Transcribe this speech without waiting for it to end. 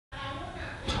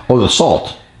Oh, the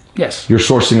salt. Yes. You're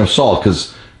sourcing of salt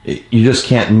because you just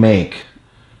can't make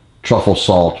truffle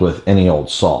salt with any old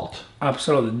salt.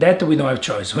 Absolutely. That we don't have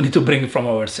choice. We need to bring it from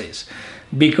overseas.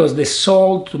 Because the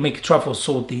salt, to make truffle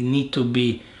salty, need to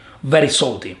be very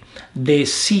salty. The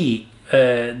sea,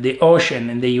 the ocean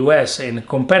in the US, and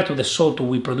compared to the salt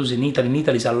we produce in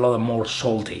Italy is a lot more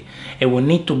salty. And we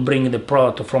need to bring the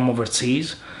product from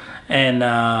overseas. And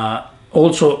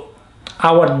also,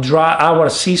 our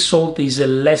sea salt is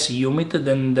less humid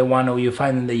than the one you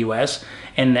find in the US.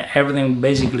 And everything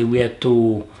basically we had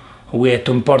to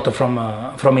import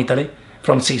from Italy,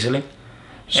 from Sicily.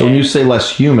 So when you say less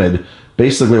humid,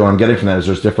 basically what I'm getting from that is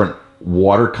there's different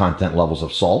water content levels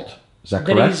of salt. Is that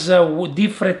correct? There is a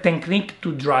different technique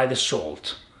to dry the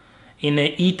salt. In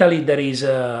Italy, there is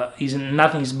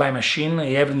nothing is by machine.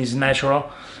 Everything is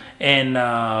natural,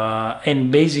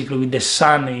 and basically with the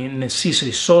sun in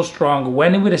Sicily is so strong.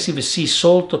 When we receive sea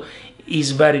salt, it's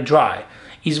very dry.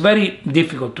 It's very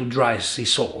difficult to dry sea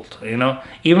salt. You know,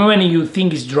 even when you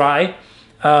think it's dry.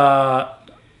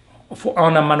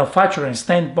 On a manufacturing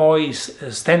standpoint,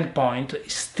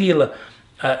 it's still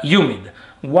humid.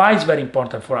 Why is very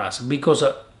important for us? Because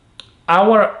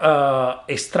our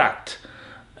extract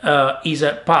is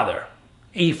a powder.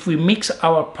 If we mix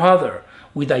our powder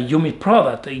with a humid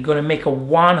product, it's going to make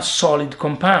one solid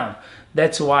compound.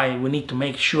 That's why we need to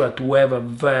make sure to have a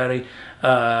very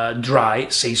dry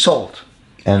sea salt.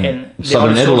 And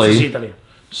Southern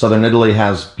Italy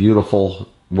has beautiful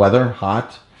weather,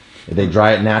 hot. They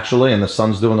dry it naturally, and the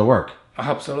sun's doing the work.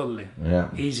 Absolutely. Yeah.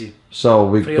 Easy.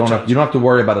 So you don't have to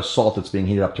worry about a salt that's being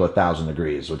heated up to 1,000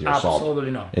 degrees with your salt.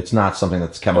 Absolutely no. It's not something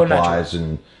that's chemicalized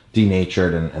and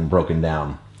denatured and broken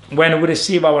down. When we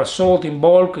receive our salt in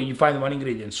bulk, you find one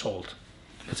ingredient, salt.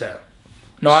 That's it.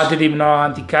 No additive, no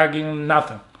anti-cagging,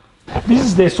 nothing. This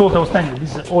is the salt I was telling you.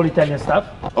 This is all Italian stuff.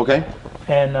 Okay.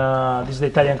 And this is the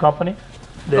Italian company.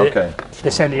 They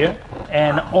send here.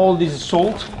 And all this is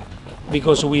salt.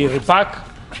 Because we repack,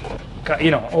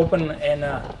 open and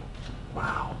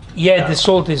wow. Yeah, the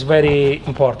salt is very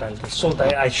important. The salt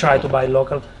I try to buy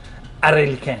local. I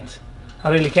really can't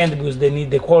because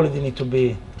the quality need to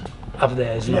be up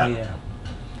there. It's not here.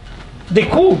 They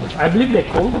cold. I believe they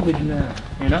cold with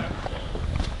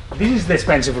This is the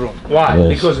expensive room. Why? Yes.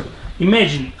 Because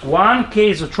imagine 1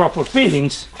 case of truffle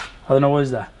peelings. I don't know what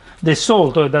is that. The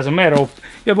salt, it doesn't matter. You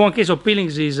have 1 case of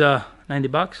peelings is. $90.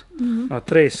 Mm-hmm. No,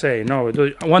 3 say no.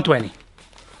 120.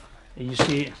 You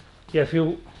see, a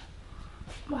few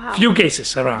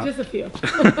cases around. Just a few.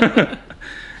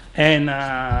 And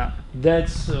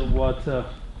that's what.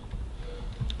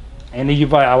 And you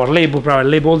buy our label,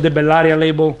 probably label the Bellaria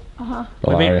label.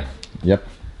 Bellaria. Yep.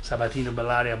 Sabatino,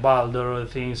 Bellaria, Baldur,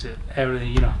 things,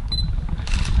 everything.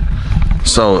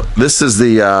 So this is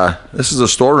the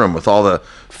storeroom with all the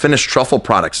finished truffle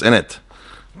products in it.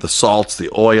 The salts, the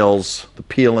oils, the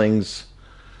peelings.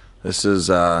 This is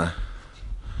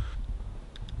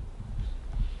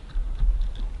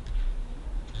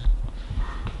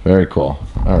very cool.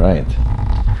 All right.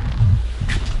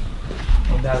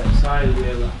 On the other side we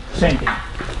have same thing.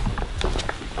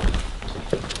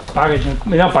 Packaging,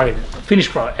 not packaging, finished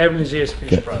product. Everything here is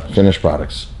finished products. Finished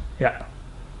products. Yeah.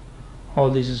 All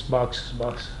this is boxes,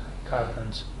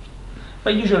 cartons.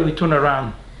 But usually we turn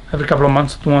around every couple of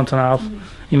months, 2 months and a half.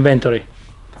 Inventory.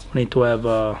 We need to have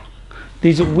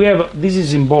this. This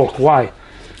is in bulk. Why?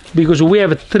 Because we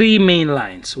have 3 main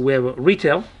lines. We have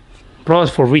retail,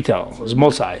 products for retail,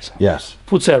 small size. Yes.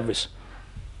 Food service,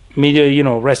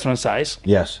 medium, restaurant size.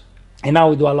 Yes. And now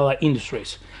we do a lot of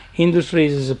industries.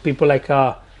 Industries is people like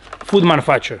food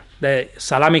manufacturer, the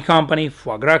salami company,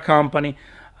 foie gras company,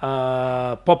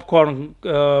 popcorn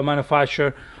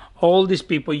manufacturer. All these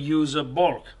people use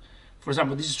bulk. For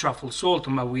example, this is truffle salt,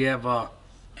 but we have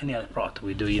any other product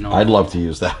we do, I'd love to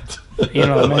use that.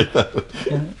 Like that.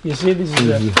 You see, this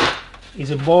is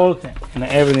a bulk, and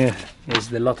everything is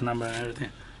the lot number and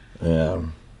everything. Yeah.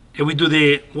 And we do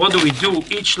what do we do?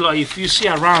 Each lot, if you see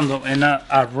around and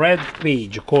a red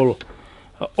page called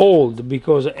old,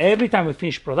 because every time we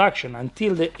finish production,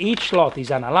 until each lot is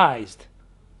analyzed,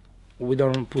 we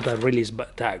don't put a release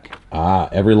tag.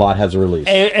 Every lot has a release.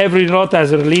 Every lot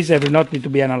has a release. Every lot needs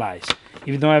to be analyzed. If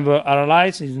you don't have a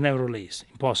release, it's never released.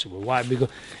 Impossible. Why? Because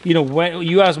when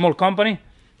you are a small company,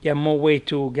 you have more way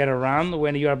to get around.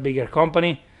 When you are a bigger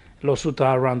company, lawsuits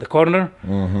are around the corner,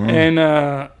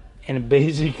 and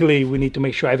basically we need to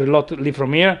make sure every lot leave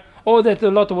from here, or that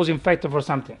the lot was infected for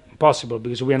something. Impossible,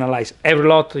 because we analyze every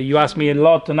lot. You ask me a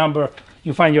lot number,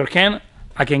 you find your can,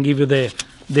 I can give you the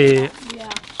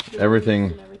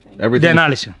everything. The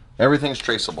analysis. Everything's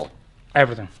traceable.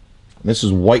 Everything. This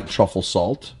is white truffle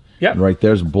salt. Yeah. And right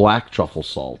there's black truffle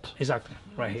salt. Exactly,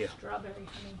 right here. Strawberry honey.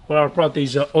 Well, our product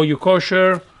is OU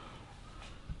kosher.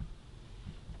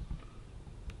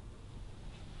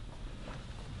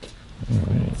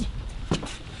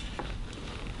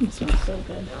 It smells so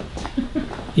good.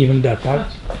 Even that part.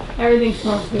 Everything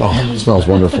smells good. Oh, it smells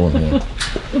wonderful in here.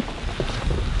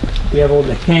 We have all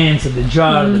the cans, the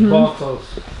jar, the bottles.